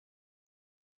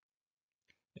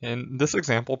In this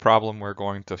example problem, we're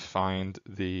going to find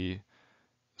the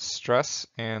stress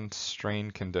and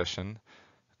strain condition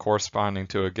corresponding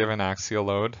to a given axial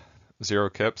load, 0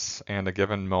 kips, and a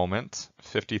given moment,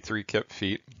 53 kip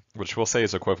feet, which we'll say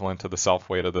is equivalent to the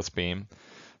self-weight of this beam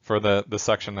for the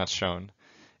section that's shown.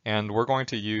 And we're going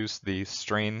to use the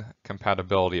strain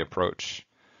compatibility approach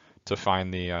to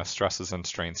find the stresses and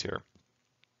strains here.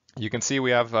 You can see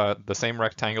we have the same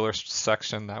rectangular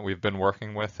section that we've been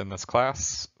working with in this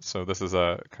class. So this is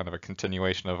a kind of a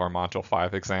continuation of our Module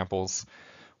 5 examples.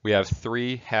 We have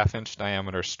 3 half-inch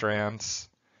diameter strands,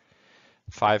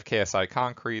 5 KSI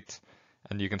concrete,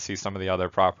 and you can see some of the other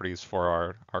properties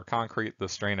for our concrete, the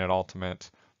strain at ultimate,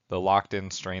 the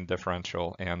locked-in strain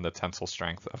differential, and the tensile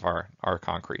strength of our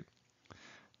concrete.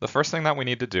 The first thing that we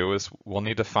need to do is we'll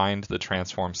need to find the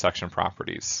transform section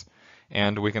properties.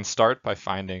 And we can start by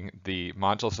finding the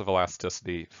modulus of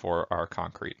elasticity for our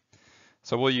concrete.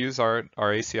 So we'll use our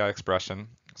ACI expression,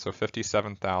 so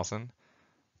 57,000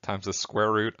 times the square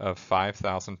root of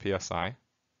 5,000 psi.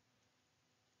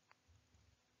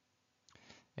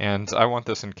 And I want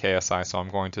this in KSI, so I'm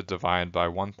going to divide by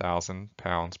 1,000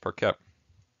 pounds per kip,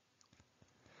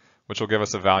 which will give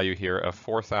us a value here of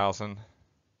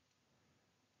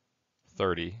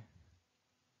 4,030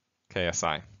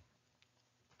 KSI.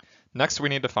 Next, we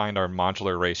need to find our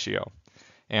modular ratio,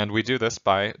 and we do this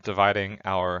by dividing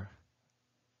our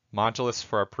modulus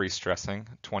for our pre-stressing,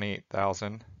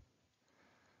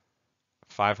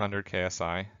 28,500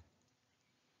 KSI,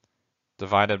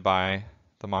 divided by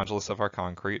the modulus of our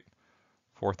concrete,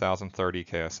 4,030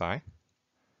 KSI,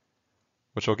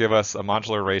 which will give us a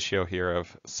modular ratio here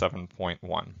of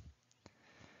 7.1.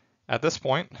 At this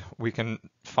point, we can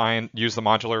use the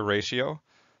modular ratio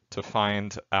to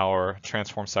find our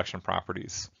transform section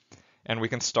properties. And we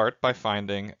can start by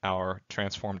finding our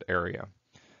transformed area.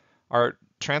 Our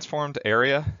transformed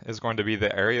area is going to be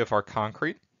the area of our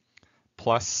concrete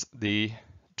plus the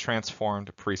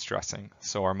transformed pre-stressing.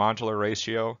 So our modular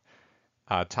ratio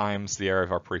times the area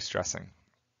of our pre-stressing.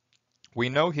 We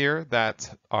know here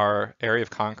that our area of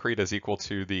concrete is equal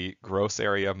to the gross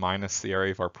area minus the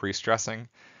area of our pre-stressing.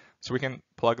 So we can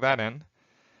plug that in.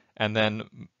 And then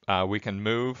we can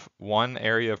move one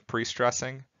area of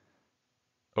pre-stressing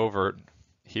over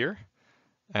here,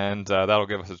 and that'll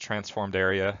give us a transformed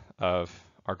area of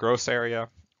our gross area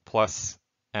plus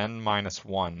n minus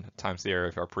 1 times the area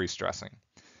of our pre-stressing.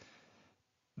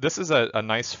 This is a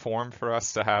nice form for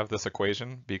us to have this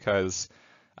equation because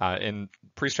in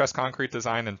pre-stressed concrete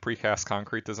design and precast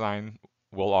concrete design,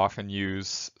 we'll often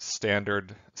use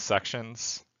standard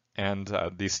sections. And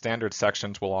these standard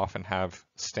sections will often have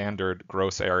standard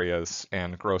gross areas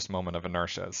and gross moment of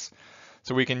inertias.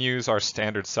 So we can use our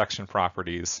standard section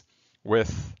properties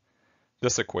with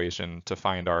this equation to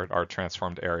find our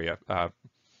transformed area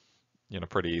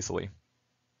pretty easily.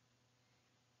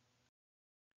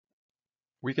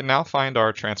 We can now find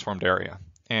our transformed area.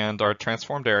 And our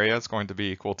transformed area is going to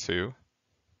be equal to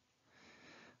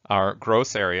our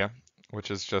gross area, which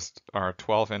is just our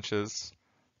 12 inches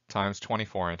times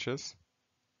 24 inches,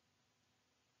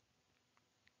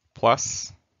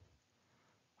 plus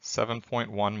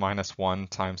 7.1 minus 1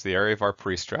 times the area of our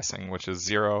pre-stressing, which is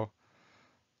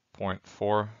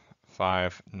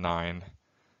 0.459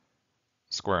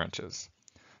 square inches.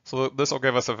 So this will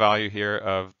give us a value here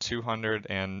of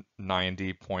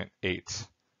 290.8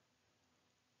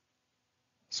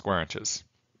 square inches.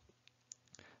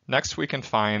 Next, we can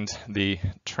find the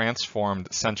transformed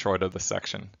centroid of the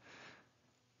section.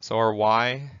 So our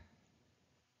y,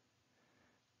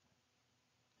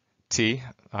 t,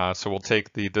 so we'll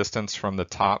take the distance from the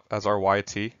top as our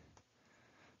yt.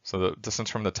 So the distance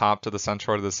from the top to the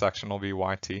centroid of the section will be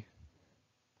yt.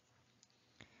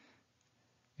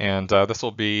 And this will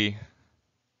be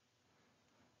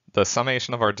the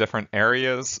summation of our different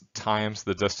areas times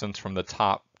the distance from the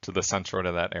top to the centroid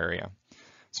of that area.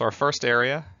 So our first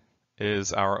area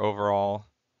is our overall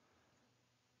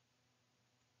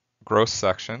gross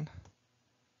section.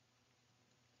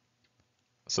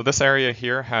 So this area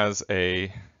here has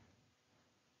a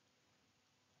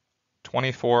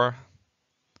 24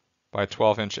 by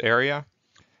 12 inch area,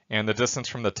 and the distance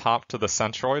from the top to the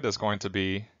centroid is going to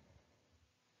be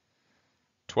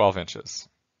 12 inches.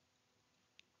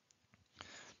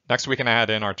 Next, we can add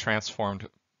in our transformed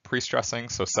pre-stressing,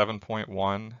 so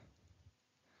 7.1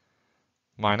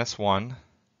 minus 1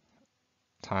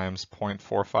 times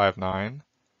 0.459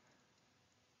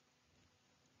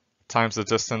 times the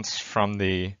distance from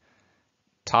the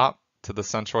top to the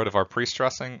centroid of our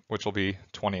pre-stressing, which will be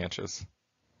 20 inches.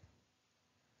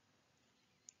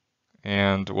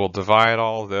 And we'll divide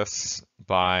all this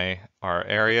by our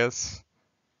areas,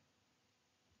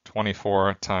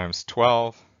 24 times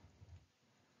 12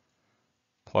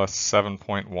 plus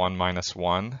 7.1 minus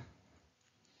 1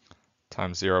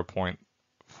 times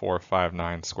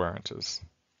 0.459 square inches.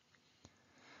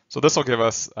 So this will give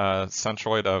us a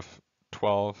centroid of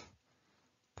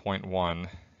 12.1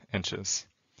 inches.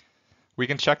 We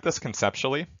can check this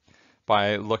conceptually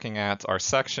by looking at our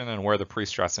section and where the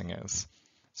pre-stressing is.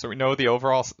 So we know the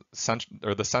overall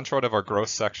the centroid of our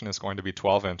gross section is going to be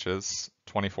 12 inches,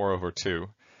 24 over 2,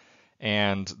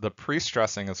 and the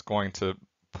pre-stressing is going to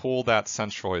pull that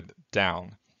centroid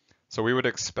down. So we would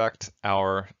expect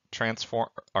our transform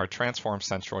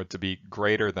centroid to be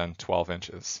greater than 12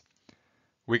 inches.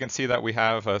 We can see that we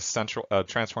have a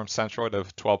transform centroid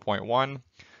of 12.1,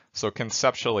 so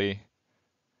conceptually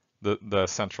the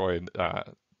centroid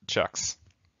checks.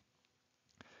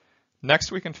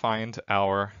 Next, we can find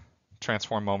our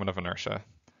transform moment of inertia,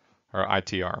 or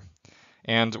ITR,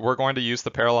 and we're going to use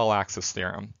the parallel axis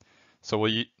theorem. So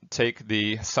we'll take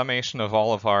the summation of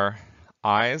all of our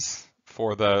i's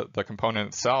for the component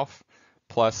itself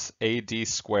plus AD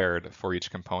squared for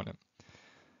each component.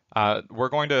 We're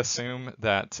going to assume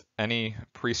that any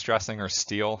pre-stressing or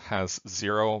steel has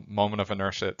 0 moment of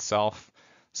inertia itself.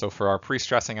 So for our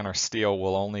pre-stressing and our steel,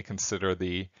 we'll only consider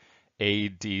the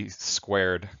AD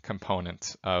squared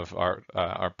component of our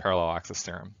parallel axis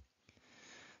theorem.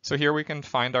 So here we can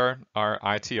find our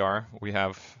ITR. We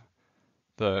have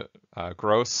the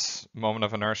gross moment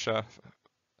of inertia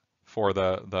for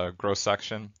the gross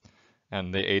section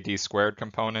and the AD squared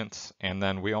component, and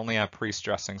then we only have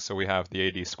pre-stressing, so we have the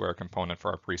AD squared component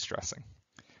for our pre-stressing.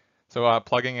 So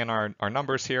plugging in our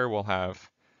numbers here, we'll have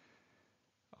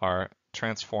our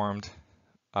transformed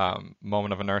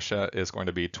moment of inertia is going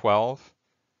to be 12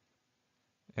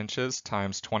 inches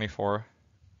times 24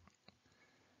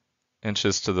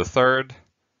 inches to the third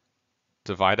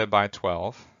divided by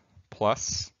 12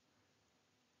 plus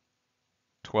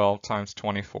 12 times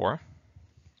 24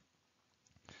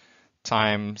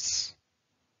 times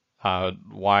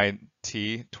YT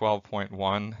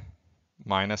 12.1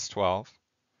 minus 12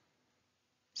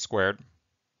 squared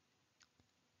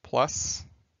plus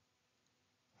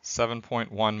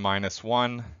 7.1 minus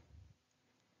 1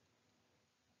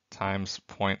 times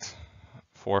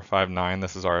 0.459.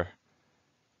 This is our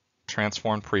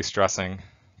transformed pre-stressing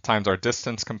times our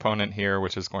distance component here,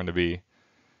 which is going to be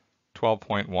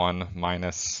 12.1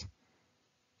 minus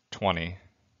 20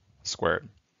 squared.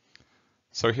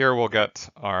 So here we'll get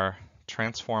our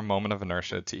transform moment of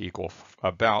inertia to equal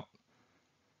about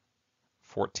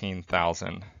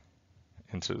 14,000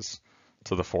 inches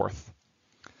to the fourth.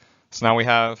 So now we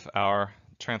have our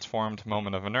transformed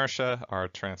moment of inertia, our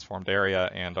transformed area,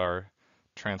 and our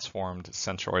transformed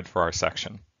centroid for our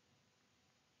section.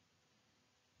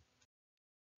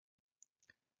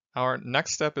 Our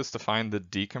next step is to find the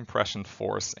decompression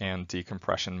force and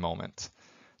decompression moment.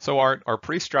 So our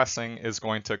pre-stressing is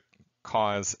going to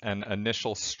cause an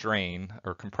initial strain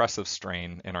or compressive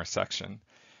strain in our section,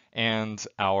 and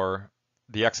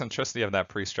the eccentricity of that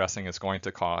pre-stressing is going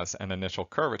to cause an initial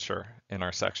curvature in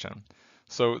our section.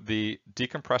 So the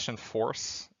decompression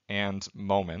force and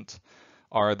moment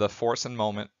are the force and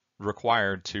moment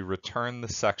required to return the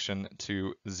section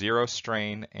to 0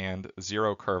 strain and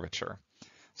 0 curvature.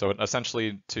 So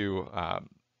essentially to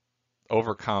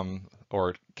overcome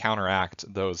or counteract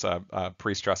those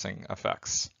pre-stressing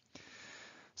effects.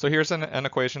 So here's an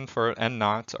equation for N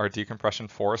naught, our decompression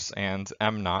force, and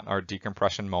M naught, our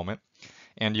decompression moment.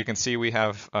 And you can see we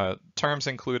have terms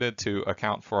included to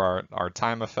account for our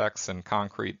time effects in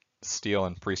concrete, steel,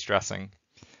 and pre-stressing.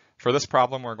 For this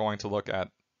problem, we're going to look at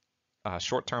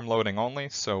short-term loading only.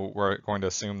 So we're going to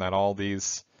assume that all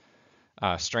these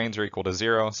strains are equal to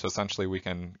 0. So essentially, we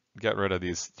can get rid of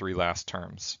these 3 last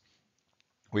terms.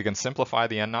 We can simplify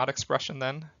the N naught expression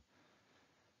then,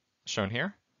 shown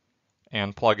here.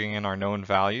 And plugging in our known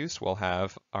values, we'll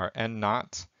have our N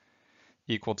naught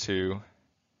equal to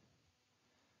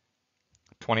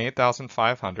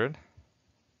 28,500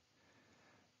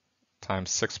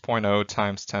 times 6.0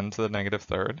 times 10 to the negative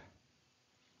third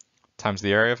times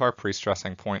the area of our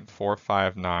pre-stressing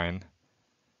 0.459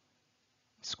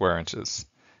 square inches.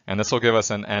 And this will give us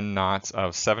an N naught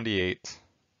of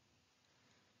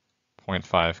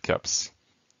 78.5 kips.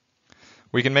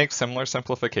 We can make similar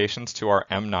simplifications to our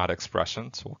M naught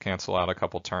expressions. We'll cancel out a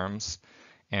couple terms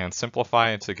and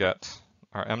simplify to get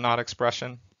our M naught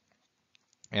expression.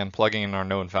 And plugging in our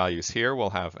known values here,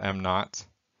 we'll have M naught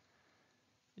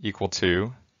equal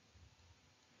to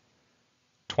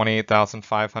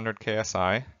 28,500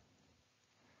 KSI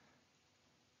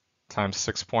times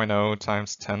 6.0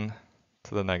 times 10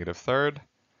 to the negative third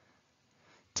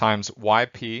times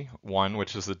yp1,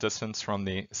 which is the distance from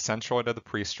the centroid of the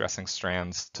pre-stressing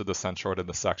strands to the centroid of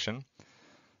the section.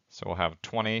 So we'll have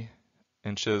 20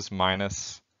 inches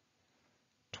minus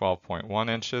 12.1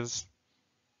 inches,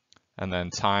 and then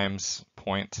times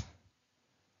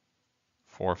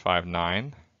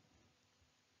 0.459,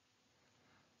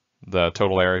 the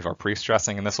total area of our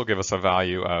pre-stressing, and this will give us a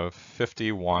value of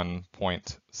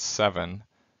 51.7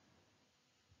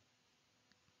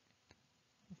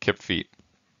 kip feet.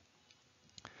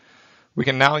 We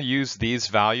can now use these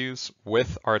values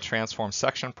with our transform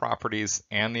section properties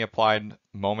and the applied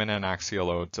moment and axial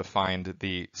load to find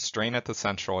the strain at the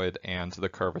centroid and the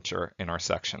curvature in our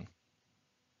section.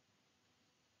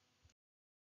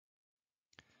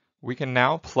 We can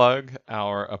now plug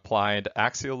our applied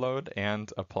axial load and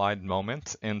applied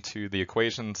moment into the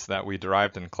equations that we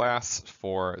derived in class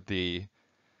for the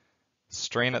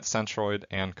strain at centroid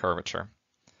and curvature.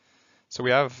 So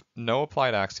we have no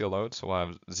applied axial load, so we'll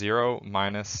have 0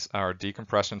 minus our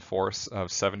decompression force of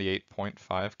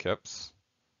 78.5 kips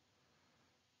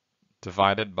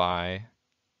divided by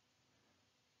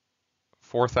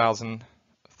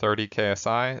 4,030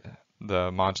 KSI,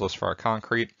 the modulus for our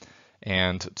concrete,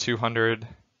 and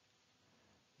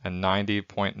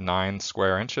 290.9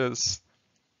 square inches,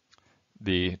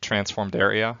 the transformed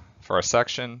area for our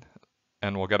section,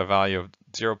 and we'll get a value of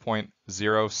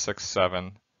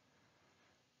 0.067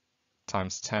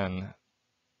 times 10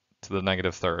 to the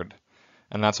negative third.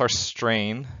 And that's our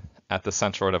strain at the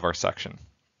centroid of our section.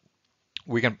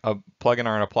 We can plug in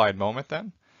our applied moment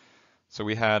then. So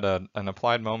we had an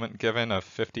applied moment given of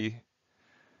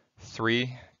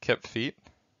 53 kip feet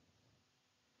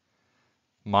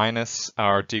minus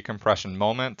our decompression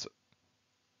moment,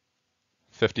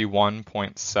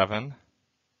 51.7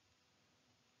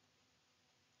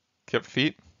 kip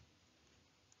feet,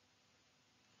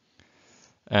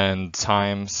 and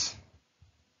times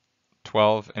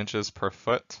 12 inches per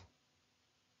foot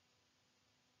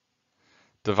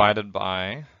divided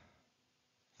by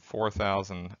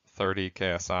 4,030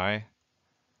 KSI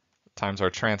times our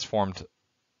transformed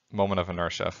moment of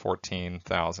inertia,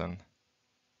 14,000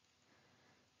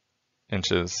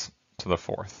 inches to the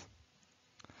fourth.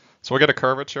 So we'll get a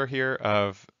curvature here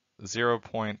of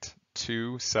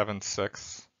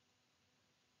 0.276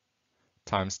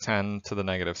 times 10 to the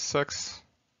negative 6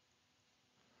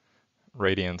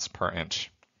 radians per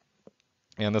inch.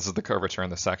 And this is the curvature in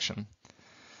the section.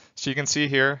 So you can see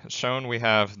here shown we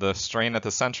have the strain at the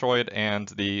centroid and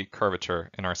the curvature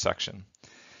in our section.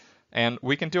 And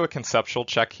we can do a conceptual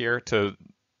check here to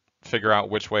figure out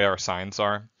which way our signs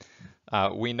are.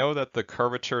 We know that the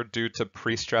curvature due to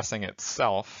pre-stressing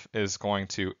itself is going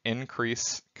to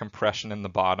increase compression in the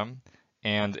bottom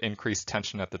and increase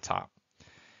tension at the top.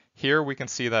 Here we can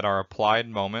see that our applied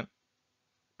moment,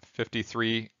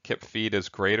 53 kip feet, is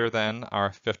greater than our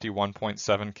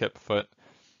 51.7 kip foot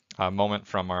moment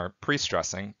from our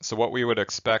pre-stressing. So what we would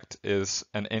expect is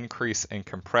an increase in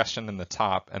compression in the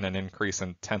top and an increase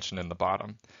in tension in the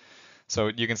bottom. So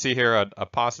you can see here a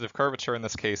positive curvature in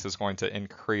this case is going to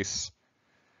increase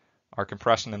our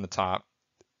compression in the top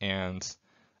and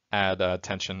add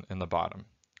tension in the bottom.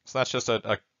 So that's just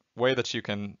a way that you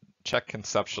can check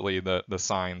conceptually the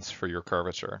signs for your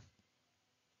curvature.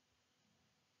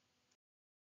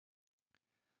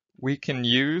 We can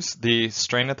use the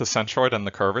strain at the centroid and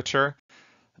the curvature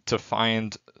to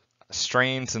find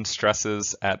strains and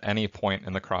stresses at any point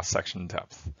in the cross-section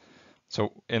depth.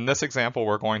 So in this example,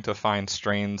 we're going to find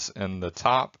strains in the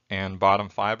top and bottom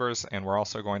fibers, and we're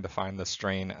also going to find the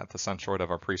strain at the centroid of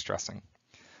our pre-stressing.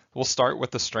 We'll start with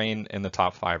the strain in the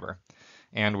top fiber,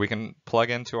 and we can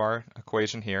plug into our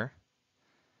equation here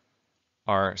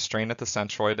our strain at the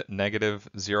centroid, negative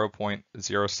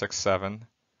 0.067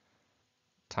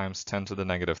 times 10 to the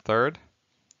negative third,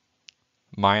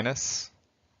 minus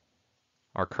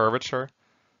our curvature,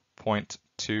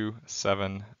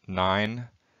 0.279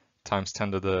 times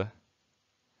 10 to the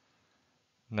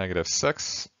negative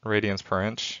 6 radians per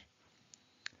inch,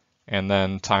 and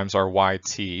then times our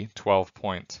YT,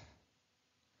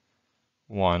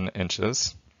 12.1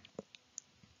 inches.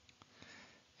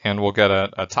 And we'll get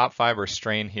a top fiber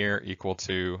strain here equal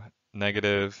to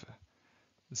negative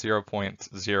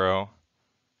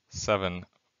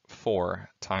 0.074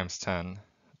 times 10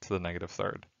 to the negative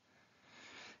third.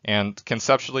 And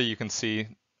conceptually, you can see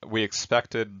we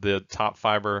expected the top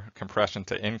fiber compression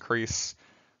to increase.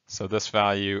 So this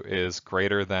value is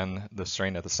greater than the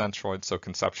strain at the centroid, so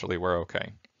conceptually we're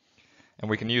okay. And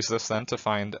we can use this then to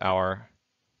find our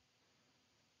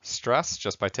stress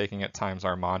just by taking it times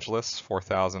our modulus,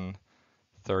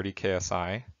 4,030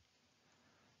 KSI,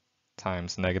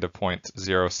 times negative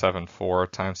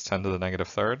 0.074 times 10 to the negative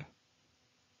third.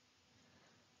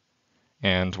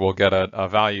 And we'll get a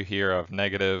value here of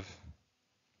negative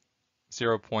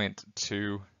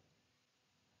 0.284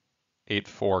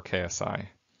 KSI.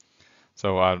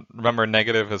 So remember,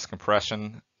 negative is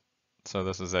compression, so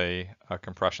this is a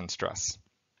compression stress.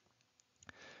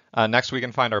 Next, we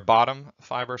can find our bottom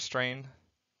fiber strain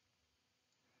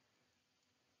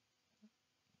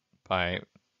by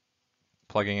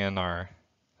plugging in our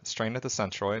strain at the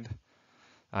centroid,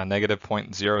 negative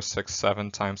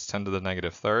 0.067 times 10 to the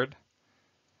negative third,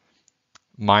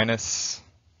 minus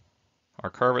our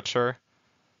curvature,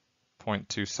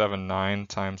 0.279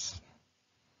 times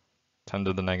 10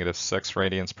 to the negative 6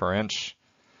 radians per inch,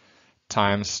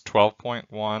 times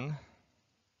 12.1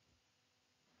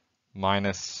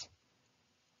 minus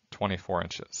 24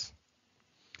 inches.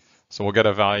 So we'll get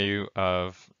a value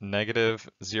of negative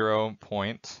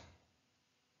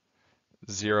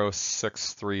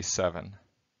 0.0637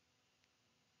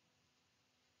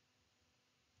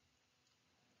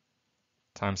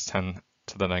 times 10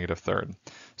 to the negative third.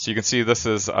 So you can see this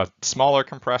is a smaller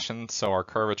compression, so our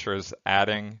curvature is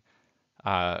adding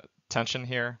tension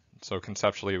here. So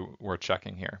conceptually, we're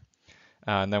checking here.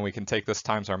 And then we can take this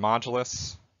times our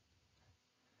modulus.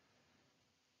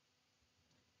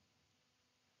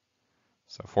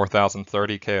 So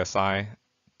 4030 KSI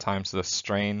times the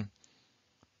strain,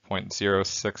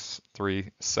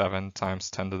 0.0637 times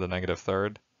 10 to the negative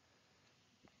third.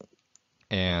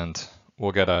 And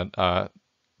we'll get a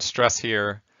stress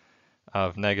here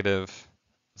of negative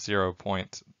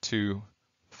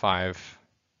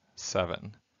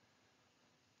 0.257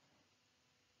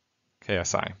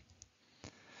 KSI.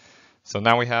 So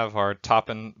now we have our top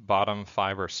and bottom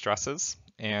fiber stresses,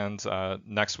 and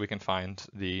next we can find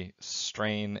the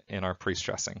strain in our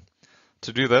pre-stressing.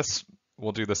 To do this,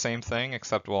 we'll do the same thing,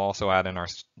 except we'll also add in our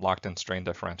locked-in strain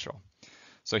differential.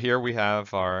 So here we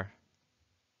have our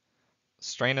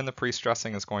strain in the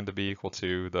pre-stressing is going to be equal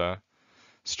to the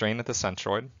strain at the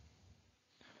centroid,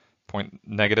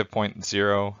 negative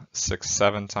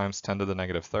 0.067 times 10 to the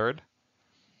negative third,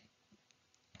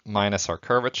 minus our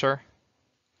curvature,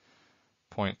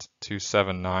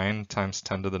 0.279 times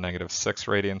 10 to the negative 6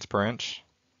 radians per inch,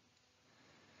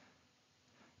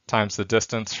 times the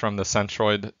distance from the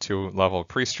centroid to level of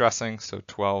pre-stressing, so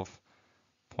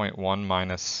 12.1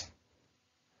 minus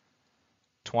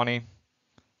 20,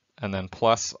 and then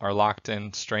plus our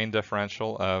locked-in strain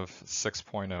differential of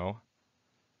 6.0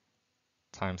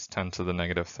 times 10 to the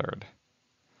negative third.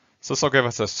 So this will give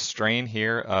us a strain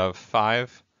here of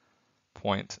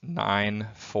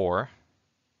 5.94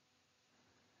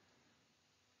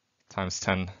 times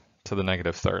 10 to the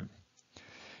negative third.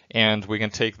 And we can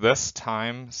take this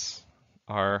times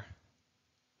our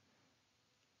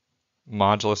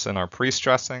modulus in our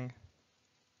pre-stressing.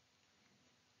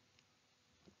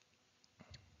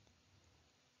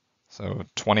 So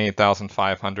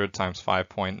 28,500 times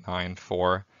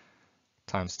 5.94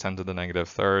 times 10 to the negative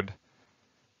third.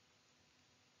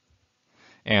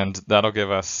 And that'll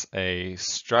give us a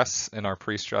stress in our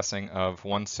pre-stressing of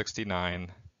 169.2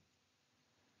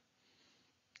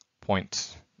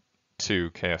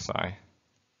 KSI.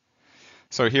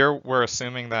 So here we're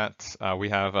assuming that we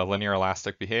have a linear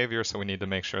elastic behavior, so we need to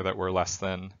make sure that we're less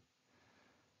than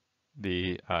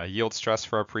the yield stress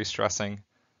for our pre-stressing.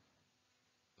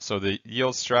 So the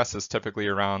yield stress is typically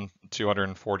around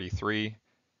 243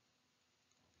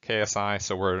 KSI,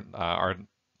 so our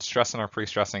stress in our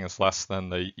pre-stressing is less than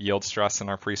the yield stress in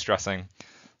our pre-stressing,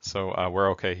 so we're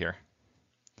okay here.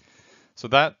 So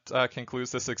that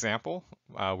concludes this example.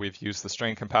 We've used the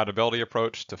strain compatibility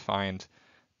approach to find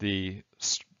the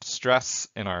stress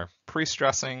in our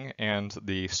pre-stressing and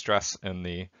the stress in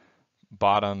the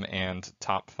bottom and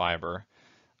top fiber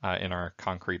in our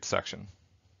concrete section.